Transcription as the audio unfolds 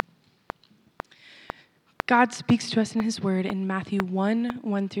God speaks to us in his word in Matthew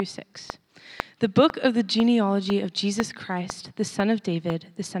 1:1-6. The book of the genealogy of Jesus Christ, the son of David,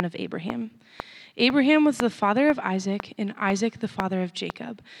 the son of Abraham. Abraham was the father of Isaac, and Isaac the father of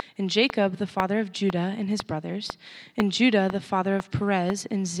Jacob, and Jacob the father of Judah and his brothers, and Judah the father of Perez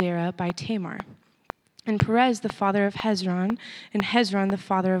and Zerah by Tamar. And Perez the father of Hezron, and Hezron the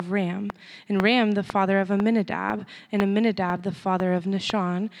father of Ram, and Ram the father of Amminadab, and Amminadab the father of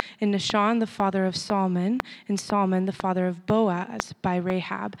Nahshon, and Nahshon the father of Salmon, and Salmon the father of Boaz by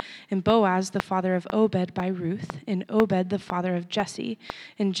Rahab, and Boaz the father of Obed by Ruth, and Obed the father of Jesse,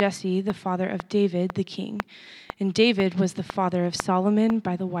 and Jesse the father of David the king. And David was the father of Solomon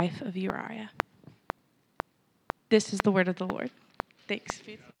by the wife of Uriah. This is the word of the Lord. Thanks.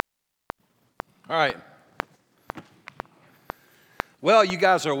 All right. Well, you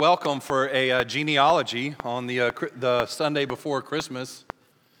guys are welcome for a genealogy on the Sunday before Christmas.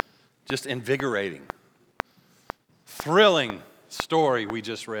 Just invigorating, thrilling story we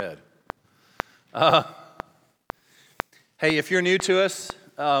just read. Hey, if you're new to us,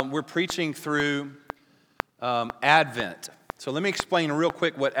 we're preaching through Advent. So let me explain real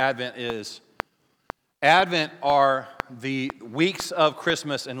quick what Advent is. Advent are the weeks of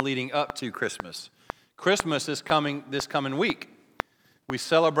Christmas and leading up to Christmas. Christmas is coming this coming week. We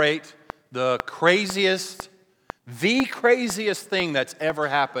celebrate the craziest thing that's ever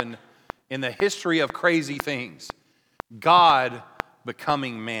happened in the history of crazy things. God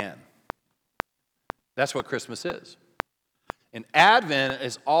becoming man. That's what Christmas is. And Advent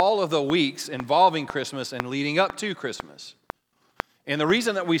is all of the weeks involving Christmas and leading up to Christmas. And the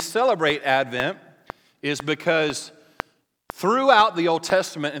reason that we celebrate Advent is because throughout the Old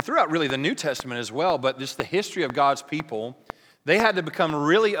Testament, and throughout really the New Testament as well, but just the history of God's people, they had to become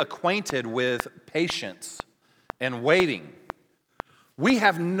really acquainted with patience and waiting. We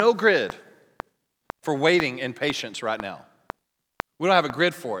have no grid for waiting and patience right now. We don't have a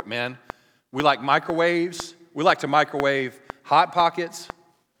grid for it, man. We like microwaves. We like to microwave Hot Pockets.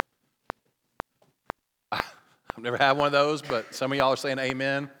 I've never had one of those, but some of y'all are saying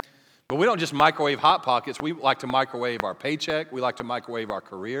amen. But we don't just microwave Hot Pockets. We like to microwave our paycheck. We like to microwave our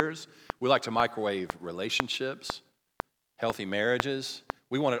careers. We like to microwave relationships, healthy marriages.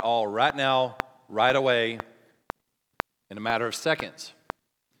 We want it all right now, right away, in a matter of seconds.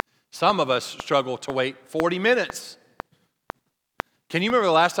 Some of us struggle to wait 40 minutes. Can you remember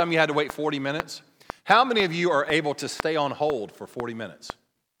the last time you had to wait 40 minutes? How many of you are able to stay on hold for 40 minutes?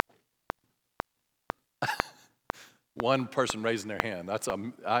 One person raising their hand.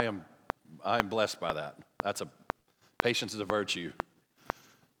 I am blessed by that. Patience is a virtue.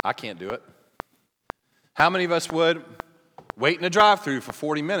 I can't do it. How many of us would wait in a drive-thru for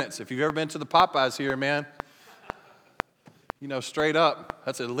 40 minutes? If you've ever been to the Popeyes here, man, straight up,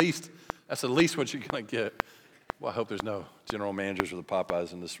 that's at least what you're going to get. Well, I hope there's no general managers of the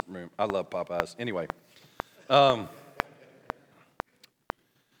Popeyes in this room. I love Popeyes. Anyway,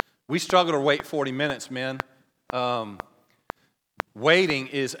 we struggle to wait 40 minutes, man. Waiting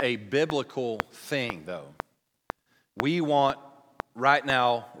is a biblical thing, though. We want right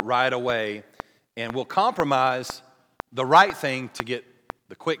now, right away, and we'll compromise the right thing to get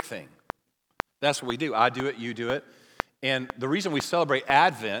the quick thing. That's what we do. I do it, you do it. And the reason we celebrate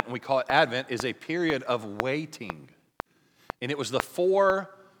Advent, and we call it Advent, is a period of waiting. And it was the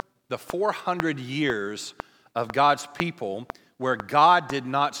 400 years of God's people where God did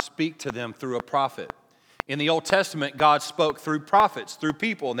not speak to them through a prophet. In the Old Testament, God spoke through prophets, through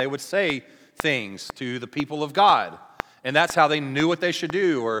people, and they would say things to the people of God. And that's how they knew what they should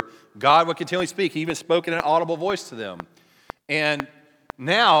do, or God would continually speak. He even spoke in an audible voice to them. And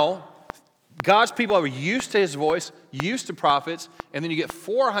now, God's people are used to his voice, used to prophets, and then you get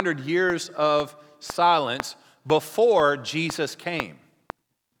 400 years of silence before Jesus came.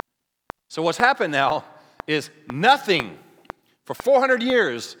 So what's happened now is nothing for 400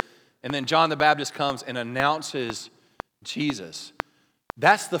 years, and then John the Baptist comes and announces Jesus.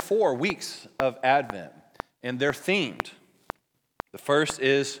 That's the 4 weeks of Advent, and they're themed. The first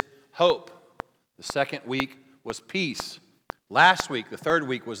is hope. The second week was peace. Last week, the third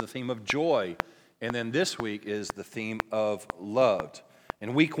week, was the theme of joy. And then this week is the theme of loved.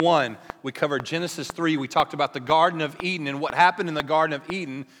 In week 1, we covered Genesis 3. We talked about the Garden of Eden and what happened in the Garden of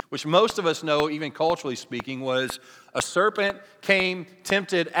Eden, which most of us know, even culturally speaking, was a serpent came,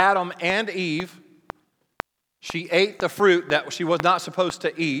 tempted Adam and Eve. She ate the fruit that she was not supposed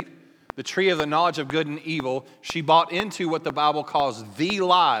to eat, the tree of the knowledge of good and evil. She bought into what the Bible calls the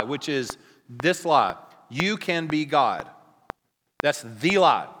lie, which is this lie: you can be God. That's the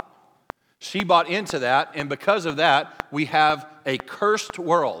lie. She bought into that, and because of that, we have a cursed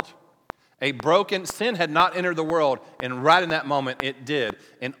world. Sin had not entered the world, and right in that moment it did.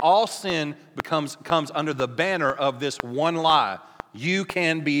 And all sin comes under the banner of this one lie: you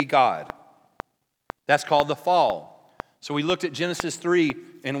can be God. That's called the fall. So we looked at Genesis 3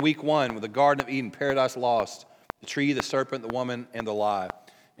 in week 1 with the Garden of Eden, paradise lost, the tree, the serpent, the woman, and the lie.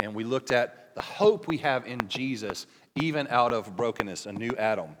 And we looked at the hope we have in Jesus, even out of brokenness, a new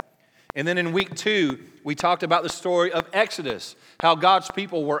Adam. And then in week 2, we talked about the story of Exodus, how God's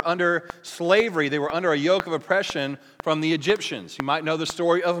people were under slavery. They were under a yoke of oppression from the Egyptians. You might know the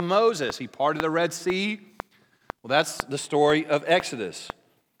story of Moses. He parted the Red Sea. Well, that's the story of Exodus.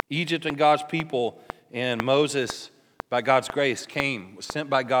 Egypt and God's people, and Moses, by God's grace, was sent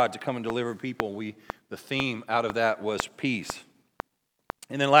by God to come and deliver people. The theme out of that was peace.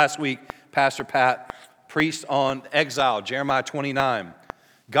 And then last week, Pastor Pat preached on exile, Jeremiah 29.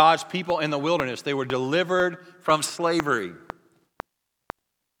 God's people in the wilderness, they were delivered from slavery.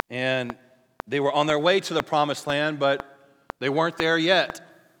 And they were on their way to the promised land, but they weren't there yet.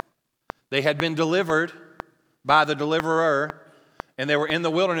 They had been delivered by the deliverer, and they were in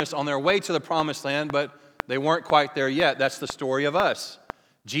the wilderness on their way to the promised land, but they weren't quite there yet. That's the story of us.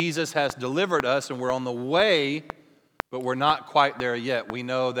 Jesus has delivered us, and we're on the way, but we're not quite there yet. We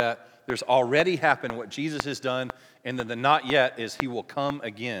know that there's already happened what Jesus has done, and then the not yet is he will come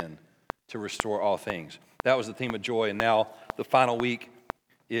again to restore all things. That was the theme of joy, and now the final week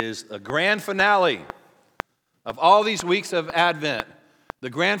is a grand finale of all these weeks of Advent.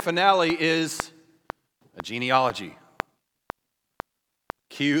 The grand finale is a genealogy.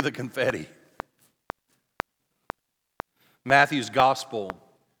 Cue the confetti. Matthew's gospel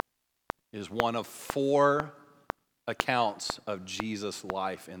is one of 4 accounts of Jesus'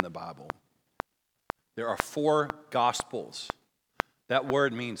 life in the Bible. There are 4 gospels. That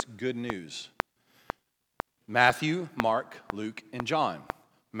word means good news. Matthew, Mark, Luke, and John.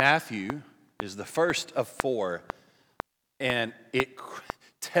 Matthew is the first of 4, and it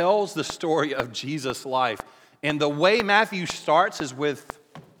tells the story of Jesus' life. And the way Matthew starts is with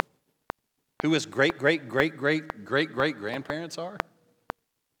who his great-great-great-great-great-great-grandparents are.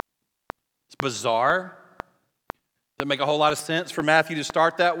 It's bizarre. Doesn't make a whole lot of sense for Matthew to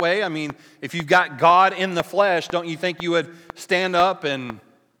start that way. I mean, if you've got God in the flesh, don't you think you would stand up and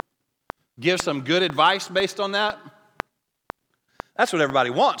give some good advice based on that? That's what everybody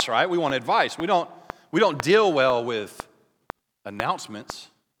wants, right? We want advice. We don't deal well with announcements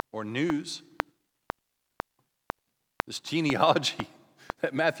or news. This genealogy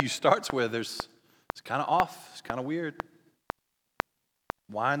that Matthew starts with, it's kind of off. It's kind of weird.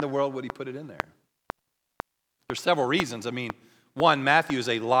 Why in the world would he put it in there? There's several reasons. I mean, one, Matthew is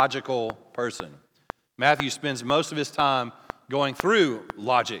a logical person. Matthew spends most of his time going through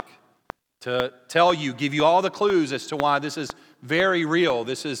logic to tell you, give you all the clues as to why this is very real.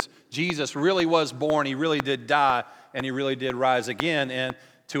 Jesus really was born, he really did die, and he really did rise again. And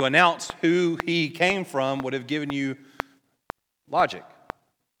to announce who he came from would have given you logic,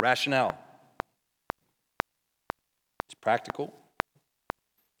 rationale. It's practical.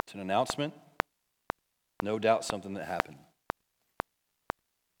 It's an announcement. No doubt something that happened.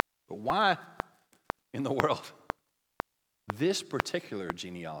 But why in the world this particular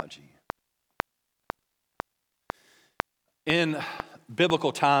genealogy? In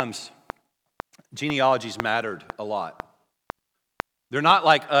biblical times, genealogies mattered a lot. They're not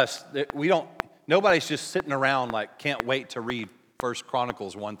like us. Nobody's just sitting around like, can't wait to read 1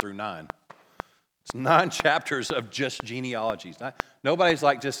 Chronicles 1 through 9. It's 9 chapters of just genealogies. Nobody's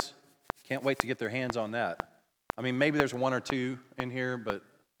like just can't wait to get their hands on that. I mean, maybe there's 1 or 2 in here, but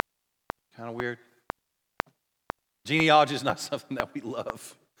kind of weird. Genealogy is not something that we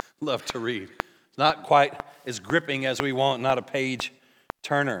love to read. It's not quite as gripping as we want, not a page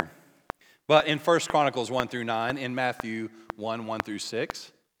turner. But in 1 Chronicles 1 through 9, in Matthew 1 through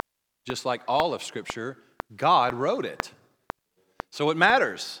 6, just like all of Scripture, God wrote it. So it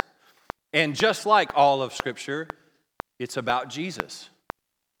matters. And just like all of Scripture, it's about Jesus.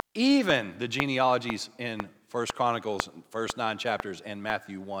 Even the genealogies in 1 Chronicles, first 9 chapters, and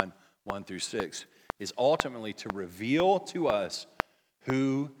Matthew 1 through 6, is ultimately to reveal to us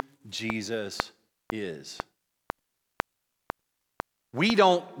who Jesus is. We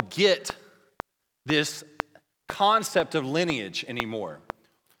don't get this concept of lineage anymore.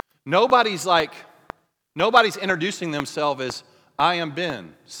 Nobody's introducing themselves as, I am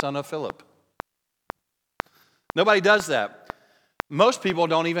Ben, son of Philip. Nobody does that. Most people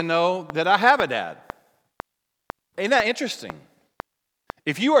don't even know that I have a dad. Ain't that interesting?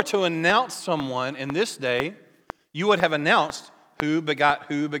 If you were to announce someone in this day, you would have announced who begot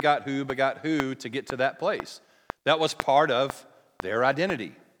who begot who begot who to get to that place. That was part of their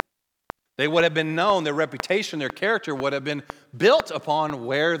identity. They would have been known, their reputation, their character would have been built upon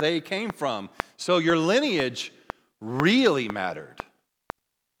where they came from. So your lineage really mattered.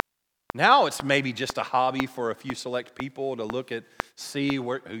 Now it's maybe just a hobby for a few select people to look at, see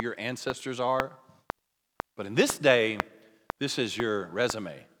who your ancestors are. But in this day, this is your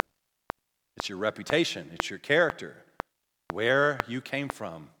resume. It's your reputation. It's your character. Where you came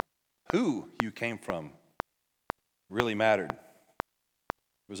from. Who you came from really mattered.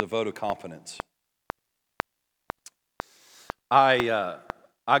 It was a vote of confidence. I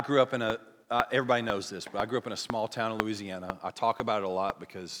grew up in everybody knows this, but I grew up in a small town in Louisiana. I talk about it a lot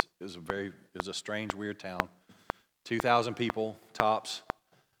because it was a strange, weird town. 2,000 people, tops.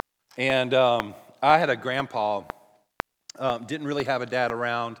 And I had a grandpa, didn't really have a dad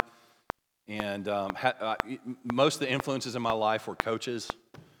around, and most of the influences in my life were coaches,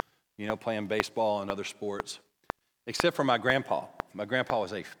 playing baseball and other sports, except for my grandpa. My grandpa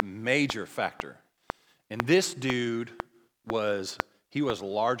was a major factor. And this dude was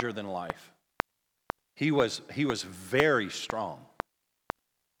larger than life. He was very strong.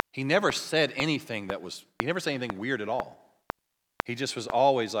 He never said anything weird at all. He just was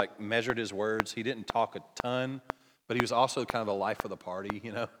always measured his words. He didn't talk a ton, but he was also kind of the life of the party,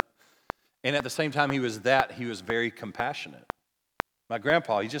 And at the same time he was very compassionate. My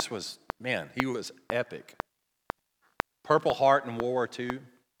grandpa, he was epic. Purple Heart in World War II.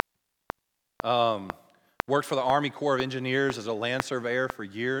 Worked for the Army Corps of Engineers as a land surveyor for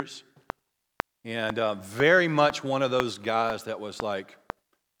years. And very much one of those guys that was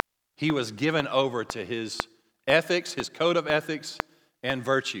he was given over to his ethics, his code of ethics and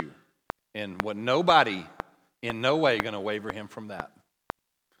virtue. And nobody in no way going to waver him from that.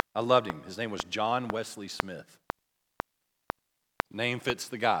 I loved him. His name was John Wesley Smith. Name fits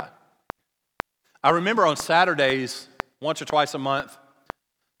the guy. I remember on Saturdays, once or twice a month,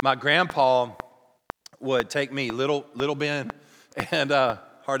 my grandpa would take me, little Ben, and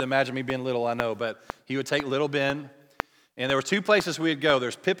hard to imagine me being little, I know, but he would take little Ben, and there were two places we'd go.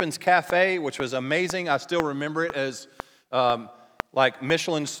 There's Pippin's Cafe, which was amazing. I still remember it as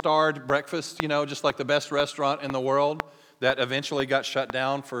Michelin-starred breakfast, just like the best restaurant in the world that eventually got shut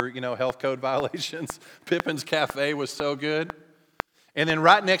down for, health code violations. Pippin's Cafe was so good. And then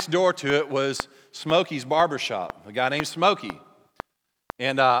right next door to it was Smokey's Barbershop, a guy named Smokey.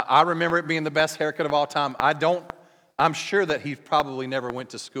 And I remember it being the best haircut of all time. I'm sure that he probably never went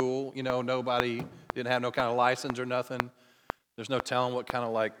to school. Nobody didn't have no kind of license or nothing. There's no telling what kind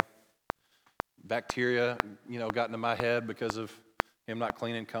of bacteria, got into my head because of him not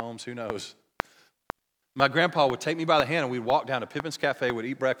cleaning combs. Who knows? My grandpa would take me by the hand and we'd walk down to Pippin's Cafe, would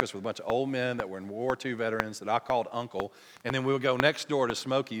eat breakfast with a bunch of old men that were in World War II veterans that I called uncle, and then we would go next door to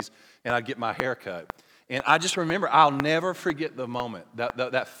Smokey's and I'd get my hair cut. And I just remember, I'll never forget the moment,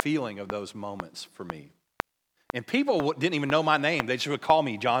 that feeling of those moments for me. And people didn't even know my name. They just would call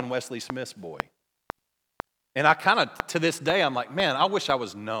me John Wesley Smith's boy. And I kind of, to this day, I'm like, man, I wish I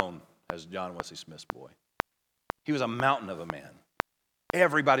was known as John Wesley Smith's boy. He was a mountain of a man.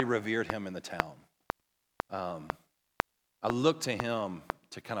 Everybody revered him in the town. I look to him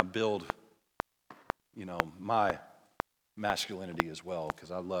to kind of build, my masculinity as well,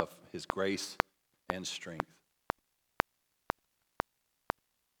 because I love his grace and strength.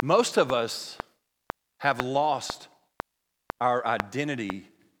 Most of us have lost our identity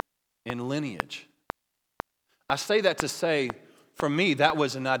in lineage. I say that to say, for me, that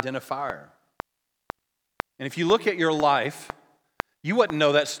was an identifier. And if you look at your life, you wouldn't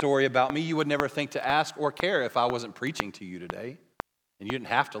know that story about me. You would never think to ask or care if I wasn't preaching to you today, and you didn't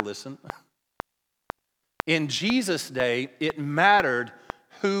have to listen. In Jesus' day, it mattered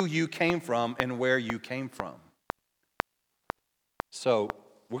who you came from and where you came from. So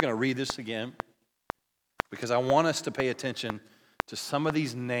we're going to read this again because I want us to pay attention to some of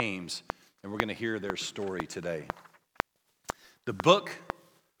these names, and we're going to hear their story today. The book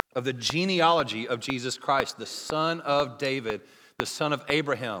of the genealogy of Jesus Christ, the son of David, the son of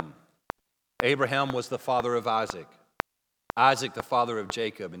Abraham. Abraham was the father of Isaac. Isaac the father of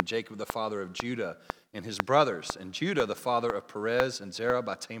Jacob, and Jacob the father of Judah and his brothers, and Judah the father of Perez and Zerah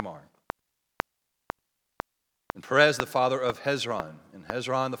by Tamar. And Perez the father of Hezron, and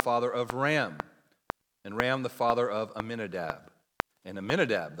Hezron the father of Ram, and Ram the father of Amminadab, and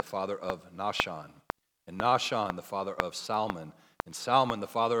Amminadab the father of Nahshon, and Nahshon the father of Salmon, and Salmon the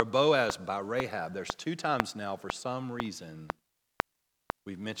father of Boaz by Rahab. There's two times now, for some reason,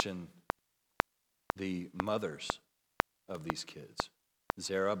 we've mentioned the mothers of these kids.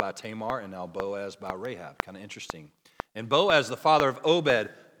 Zerah by Tamar, and now Boaz by Rahab. Kind of interesting. And Boaz the father of Obed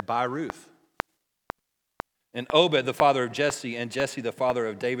by Ruth. and Obed the father of Jesse, and Jesse the father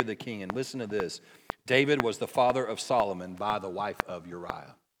of David the king. And listen to this. David was the father of Solomon by the wife of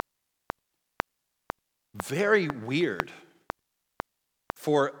Uriah. Very weird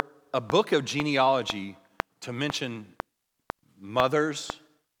for a book of genealogy to mention mothers,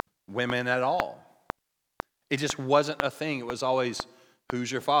 women at all. It just wasn't a thing. It was always,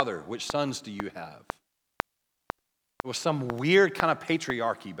 who's your father? Which sons do you have? It was some weird kind of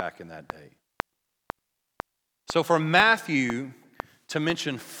patriarchy back in that day. So for Matthew to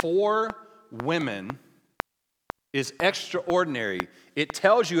mention 4 women is extraordinary. It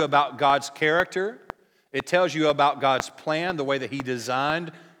tells you about God's character. It tells you about God's plan, the way that he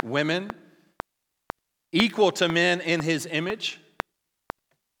designed women, equal to men in his image.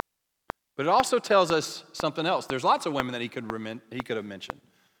 But it also tells us something else. There's lots of women that he could have mentioned.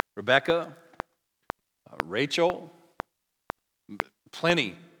 Rebecca, Rachel,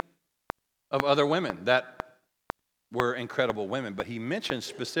 plenty of other women that were incredible women. But he mentioned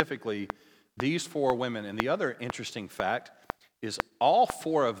specifically these 4 women. And the other interesting fact is all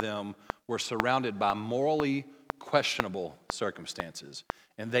 4 of them were surrounded by morally questionable circumstances.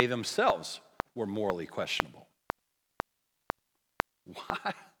 And they themselves were morally questionable.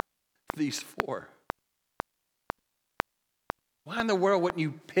 Why these 4? Why in the world wouldn't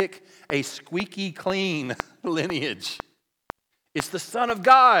you pick a squeaky clean lineage? It's the Son of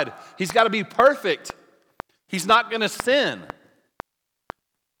God. He's got to be perfect. He's not going to sin.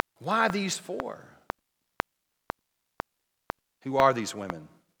 Why these 4? Who are these women?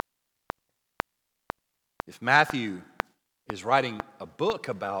 If Matthew is writing a book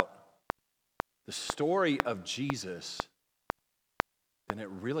about the story of Jesus, then it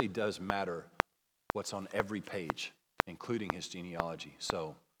really does matter what's on every page, including his genealogy.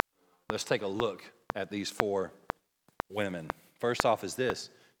 So let's take a look at these 4 women. First off is this.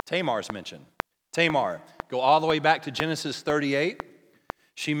 Tamar's mentioned. Tamar, go all the way back to Genesis 38.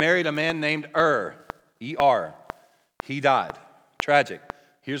 She married a man named E-R. He died. Tragic.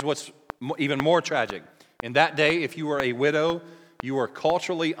 Here's what's even more tragic. In that day, if you were a widow, you were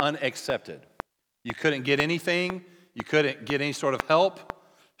culturally unaccepted. You couldn't get anything. You couldn't get any sort of help.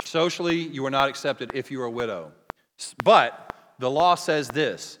 Socially, you were not accepted if you were a widow. But the law says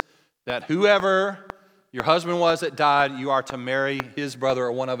this, that whoever your husband was that died, you are to marry his brother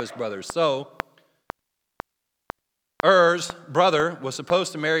or one of his brothers. So, Er's brother was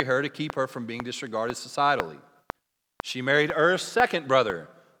supposed to marry her to keep her from being disregarded societally. She married Er's second brother,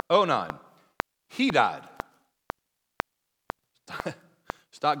 Onan. He died.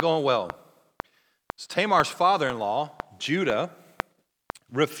 It's not going well. So Tamar's father-in-law, Judah,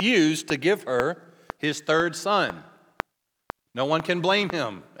 refused to give her his third son. No one can blame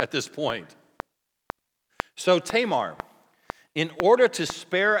him at this point. So Tamar, in order to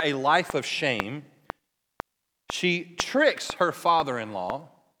spare a life of shame, she tricks her father-in-law.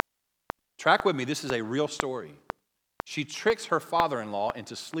 Track with me, this is a real story. She tricks her father-in-law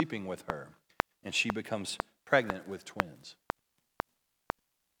into sleeping with her, and she becomes pregnant with twins.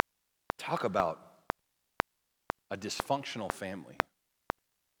 Talk about a dysfunctional family.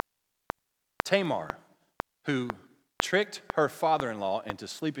 Tamar, who tricked her father-in-law into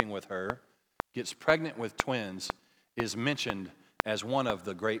sleeping with her, gets pregnant with twins, is mentioned as one of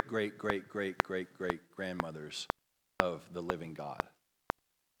the great-great-great-great-great-grandmothers of the living God.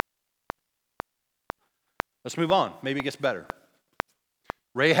 Let's move on. Maybe it gets better.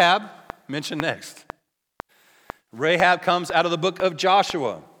 Rahab, mentioned next. Rahab comes out of the book of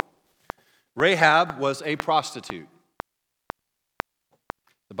Joshua. Rahab was a prostitute.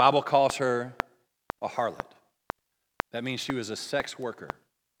 The Bible calls her a harlot. That means she was a sex worker.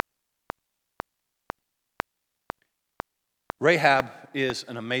 Rahab is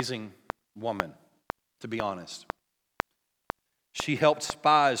an amazing woman, to be honest. She helped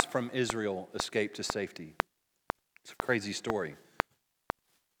spies from Israel escape to safety. It's a crazy story.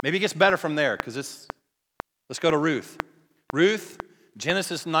 Maybe it gets better from there, because let's go to Ruth. Ruth,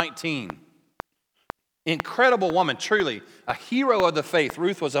 Genesis 19. Incredible woman, truly. A hero of the faith.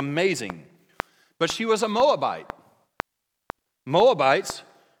 Ruth was amazing. But she was a Moabite. Moabites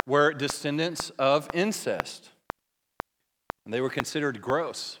were descendants of incest. And they were considered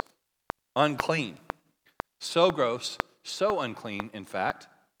gross, unclean. So gross, so unclean, in fact,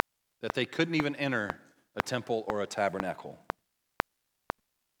 that they couldn't even enter a temple or a tabernacle.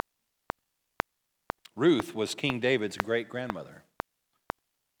 Ruth was King David's great-grandmother,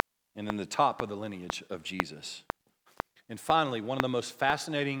 and in the top of the lineage of Jesus. And finally, one of the most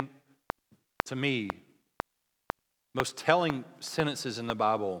fascinating, to me, most telling sentences in the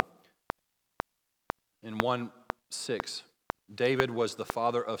Bible, in 1:6, David was the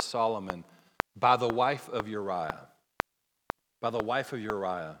father of Solomon, by the wife of Uriah. By the wife of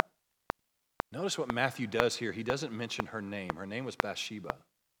Uriah. Notice what Matthew does here. He doesn't mention her name. Her name was Bathsheba.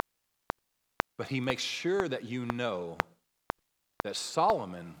 But he makes sure that you know that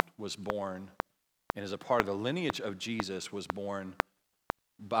Solomon was born and is a part of the lineage of Jesus, was born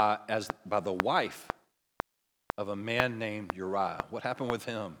by the wife of a man named Uriah. What happened with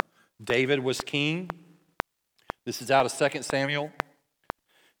him? David was king. This is out of 2 Samuel.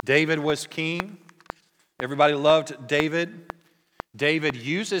 David was king. Everybody loved David. David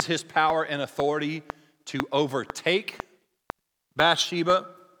uses his power and authority to overtake Bathsheba.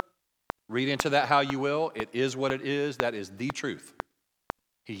 Read into that how you will. It is what it is. That is the truth.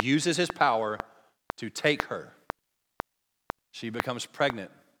 He uses his power to take her. She becomes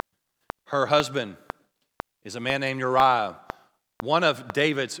pregnant. Her husband is a man named Uriah, one of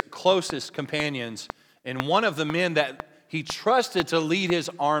David's closest companions and one of the men that he trusted to lead his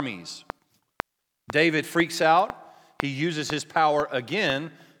armies. David freaks out. He uses his power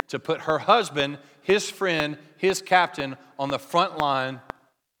again to put her husband, his friend, his captain on the front line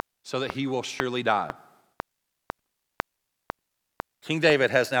so that he will surely die. King David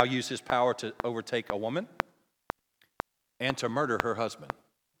has now used his power to overtake a woman and to murder her husband.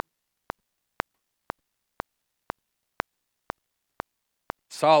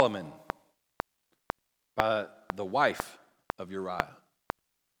 Solomon, by the wife of Uriah.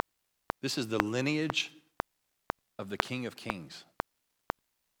 This is the lineage of the King of Kings.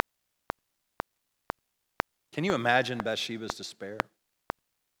 Can you imagine Bathsheba's despair?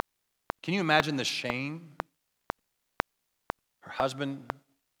 Can you imagine the shame? Her husband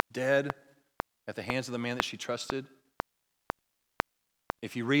dead at the hands of the man that she trusted.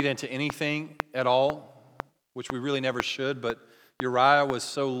 If you read into anything at all, which we really never should, but Uriah was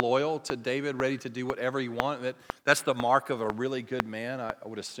so loyal to David, ready to do whatever he wanted. That's the mark of a really good man. I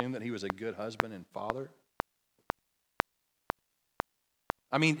would assume that he was a good husband and father.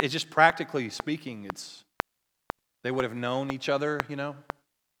 I mean, it's just practically speaking, they would have known each other, you know.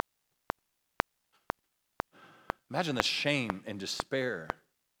 Imagine the shame and despair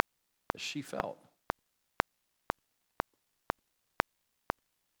that she felt.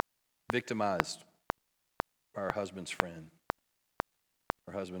 Victimized by her husband's friend.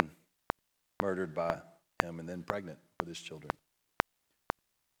 Her husband murdered by him and then pregnant with his children.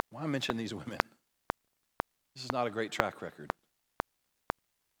 Why mention these women? This is not a great track record.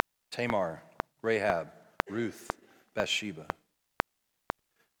 Tamar, Rahab, Ruth, Bathsheba.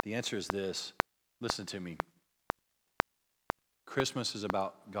 The answer is this. Listen to me. Christmas is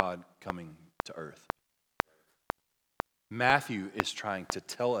about God coming to earth. Matthew is trying to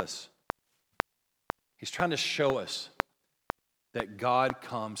tell us, he's trying to show us that God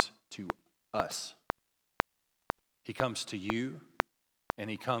comes to us. He comes to you and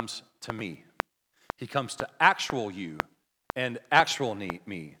he comes to me. He comes to actual you and actual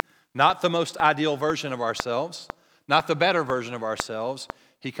me. Not the most ideal version of ourselves, not the better version of ourselves.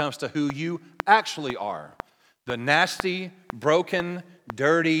 He comes to who you actually are. The nasty, broken,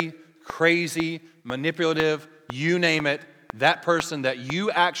 dirty, crazy, manipulative, you name it, that person that you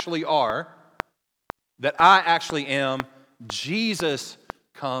actually are, that I actually am, Jesus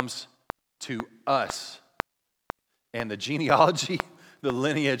comes to us. And the genealogy, the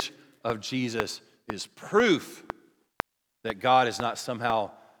lineage of Jesus is proof that God is not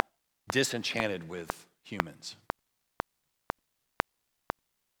somehow disenchanted with humans.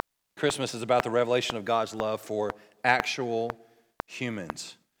 Christmas is about the revelation of God's love for actual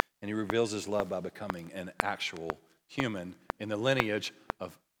humans. And he reveals his love by becoming an actual human in the lineage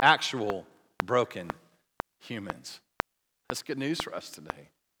of actual broken humans. That's good news for us today.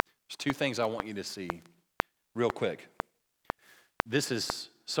 There's two things I want you to see real quick. This is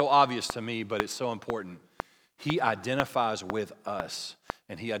so obvious to me, but it's so important. He identifies with us,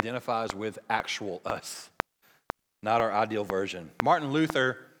 and he identifies with actual us, not our ideal version. Martin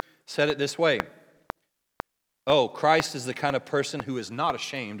Luther said it this way. Oh, Christ is the kind of person who is not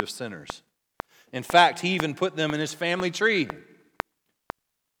ashamed of sinners. In fact, he even put them in his family tree.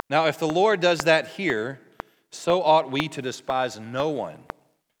 Now, if the Lord does that here, so ought we to despise no one,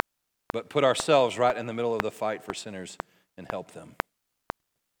 but put ourselves right in the middle of the fight for sinners and help them.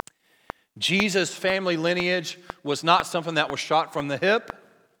 Jesus' family lineage was not something that was shot from the hip.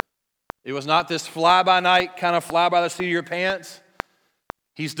 It was not this fly-by-night kind of fly by the seat of your pants.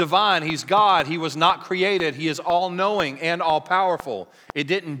 He's divine. He's God. He was not created. He is all-knowing and all-powerful. It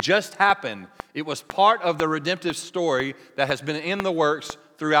didn't just happen. It was part of the redemptive story that has been in the works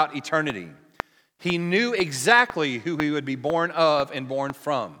throughout eternity. He knew exactly who he would be born of and born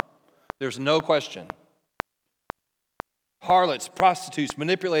from. There's no question. Harlots, prostitutes,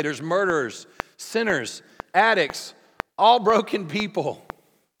 manipulators, murderers, sinners, addicts, all broken people,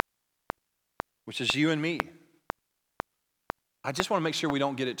 which is you and me. I just want to make sure we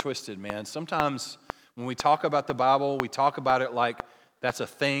don't get it twisted, man. Sometimes when we talk about the Bible, we talk about it like that's a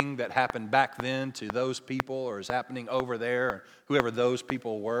thing that happened back then to those people or is happening over there, or whoever those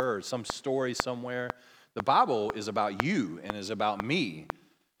people were, or some story somewhere. The Bible is about you and is about me.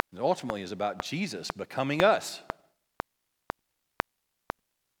 It ultimately is about Jesus becoming us.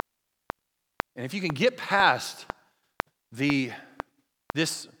 And if you can get past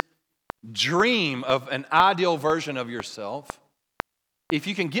this dream of an ideal version of yourself, if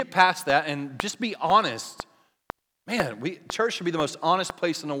you can get past that and just be honest, man, church should be the most honest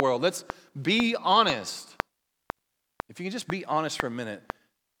place in the world. Let's be honest. If you can just be honest for a minute,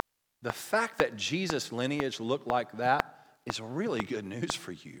 the fact that Jesus' lineage looked like that is really good news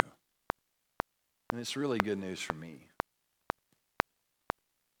for you. And it's really good news for me.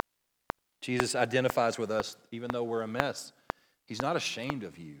 Jesus identifies with us even though we're a mess. He's not ashamed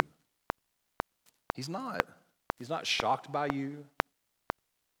of you. He's not. He's not shocked by you.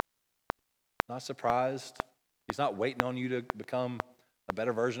 Not surprised. He's not waiting on you to become a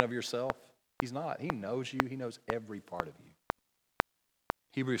better version of yourself. He's not. He knows you. He knows every part of you.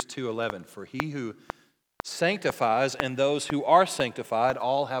 Hebrews 2:11, for he who sanctifies and those who are sanctified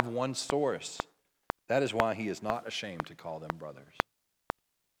all have one source. That is why he is not ashamed to call them brothers.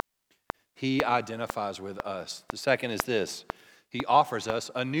 He identifies with us. The second is this. He offers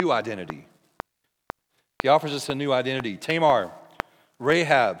us a new identity. He offers us a new identity. Tamar,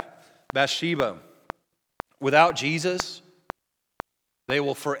 Rahab, Bathsheba. Without Jesus, they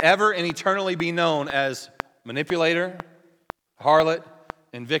will forever and eternally be known as manipulator, harlot,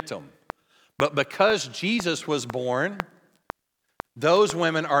 and victim. But because Jesus was born, those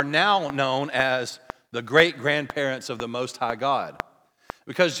women are now known as the great-grandparents of the Most High God.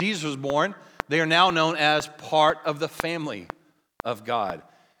 Because Jesus was born, they are now known as part of the family of God.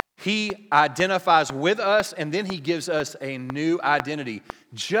 He identifies with us, and then he gives us a new identity.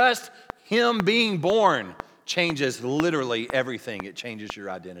 Just him being born changes literally everything. It changes your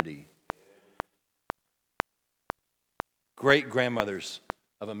identity. Great-grandmothers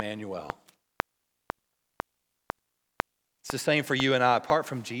of Emmanuel. It's the same for you and I. Apart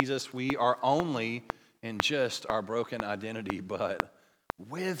from Jesus, we are only in just our broken identity, but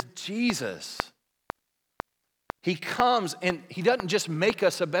with Jesus, he comes and he doesn't just make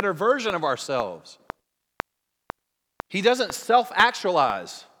us a better version of ourselves. He doesn't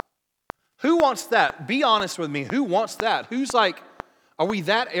self-actualize. Who wants that? Be honest with me. Who wants that? Who's like, are we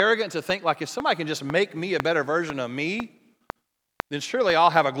that arrogant to think like if somebody can just make me a better version of me, then surely I'll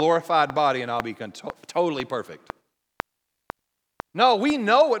have a glorified body and I'll be totally perfect. No, we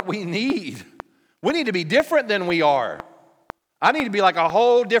know what we need. We need to be different than we are. I need to be like a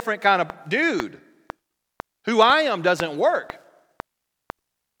whole different kind of dude. Who I am doesn't work.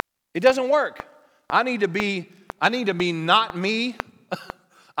 It doesn't work. I need to be not me.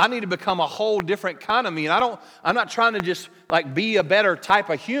 I need to become a whole different kind of me. And I'm not trying to just like be a better type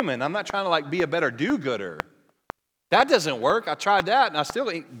of human. I'm not trying to like be a better do-gooder. That doesn't work. I tried that and I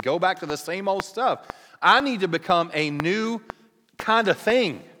still go back to the same old stuff. I need to become a new kind of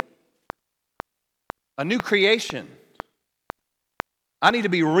thing. A new creation. I need to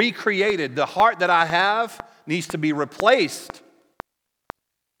be recreated. The heart that I have needs to be replaced.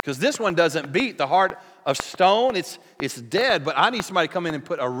 Because this one doesn't beat. The heart of stone, it's dead. But I need somebody to come in and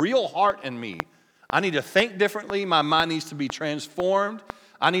put a real heart in me. I need to think differently. My mind needs to be transformed.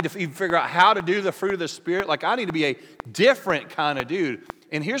 I need to even figure out how to do the fruit of the Spirit. Like I need to be a different kind of dude.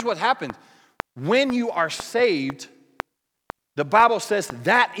 And here's what happens. When you are saved, the Bible says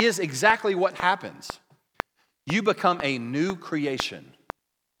that is exactly what happens. You become a new creation.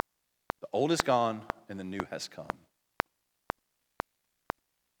 The old is gone and the new has come.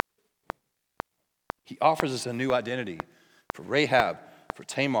 He offers us a new identity. For Rahab, for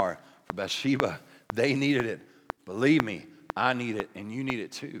Tamar, for Bathsheba, they needed it. Believe me, I need it and you need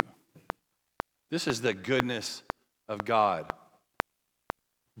it too. This is the goodness of God.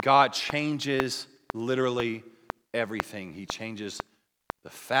 God changes literally everything. He changes the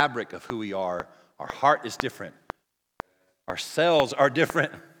fabric of who we are. Our heart is different. Our cells are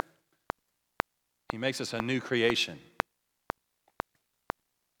different. He makes us a new creation.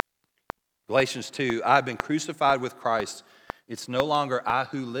 Galatians 2, I've been crucified with Christ. It's no longer I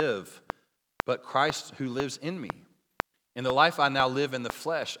who live, but Christ who lives in me. In the life I now live in the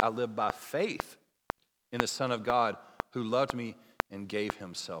flesh, I live by faith in the Son of God who loved me and gave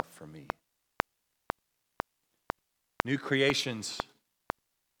himself for me. New creations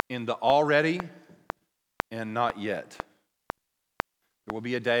in the already and not yet. There will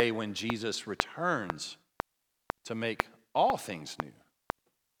be a day when Jesus returns to make all things new.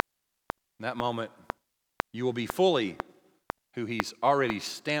 In that moment, you will be fully who he's already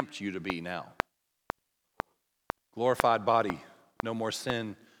stamped you to be now. Glorified body, no more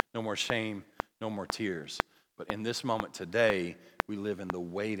sin, no more shame, no more tears. But in this moment today, we live in the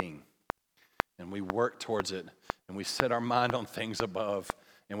waiting, and we work towards it, and we set our mind on things above,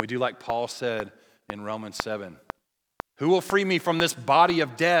 and we do like Paul said in Romans 7. Who will free me from this body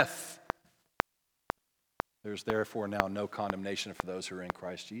of death? There's therefore now no condemnation for those who are in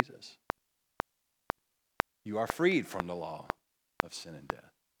Christ Jesus. You are freed from the law of sin and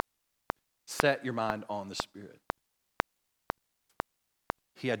death. Set your mind on the Spirit.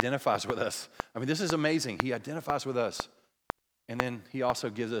 He identifies with us. I mean, this is amazing. He identifies with us. And then he also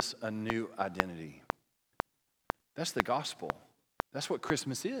gives us a new identity. That's the gospel. That's what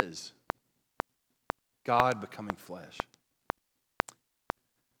Christmas is. God becoming flesh.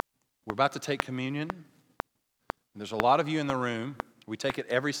 We're about to take communion. And there's a lot of you in the room. We take it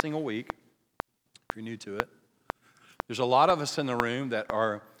every single week, if you're new to it. There's a lot of us in the room that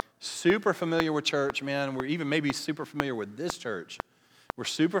are super familiar with church, man. We're even maybe super familiar with this church. We're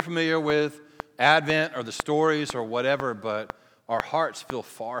super familiar with Advent or the stories or whatever, but our hearts feel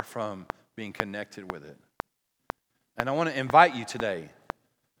far from being connected with it. And I want to invite you today,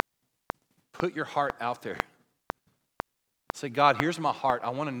 put your heart out there. Say, God, here's my heart. I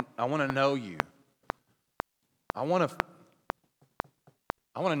want to know you. I want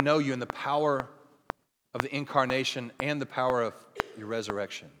to know you in the power of the incarnation and the power of your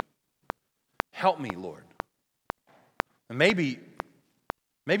resurrection. Help me, Lord. And maybe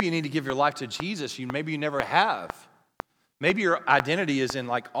you need to give your life to Jesus. Maybe you never have. Maybe your identity is in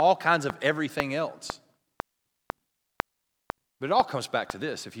like all kinds of everything else. But it all comes back to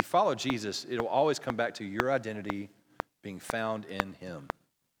this. If you follow Jesus, it'll always come back to your identity being found in him.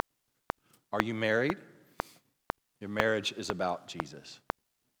 Are you married? Your marriage is about Jesus.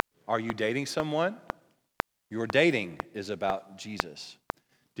 Are you dating someone? Your dating is about Jesus.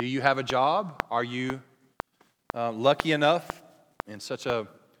 Do you have a job? Are you lucky enough in such a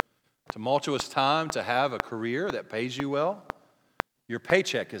tumultuous time to have a career that pays you well? Your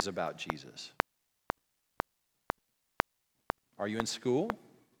paycheck is about Jesus. Are you in school?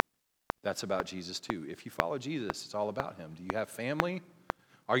 That's about Jesus too. If you follow Jesus, it's all about him. Do you have family?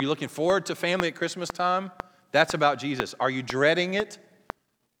 Are you looking forward to family at Christmas time? That's about Jesus. Are you dreading it?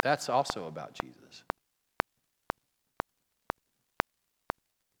 That's also about Jesus.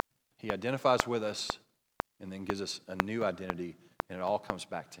 He identifies with us and then gives us a new identity, and it all comes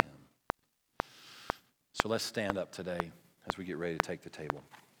back to him. So let's stand up today as we get ready to take the table.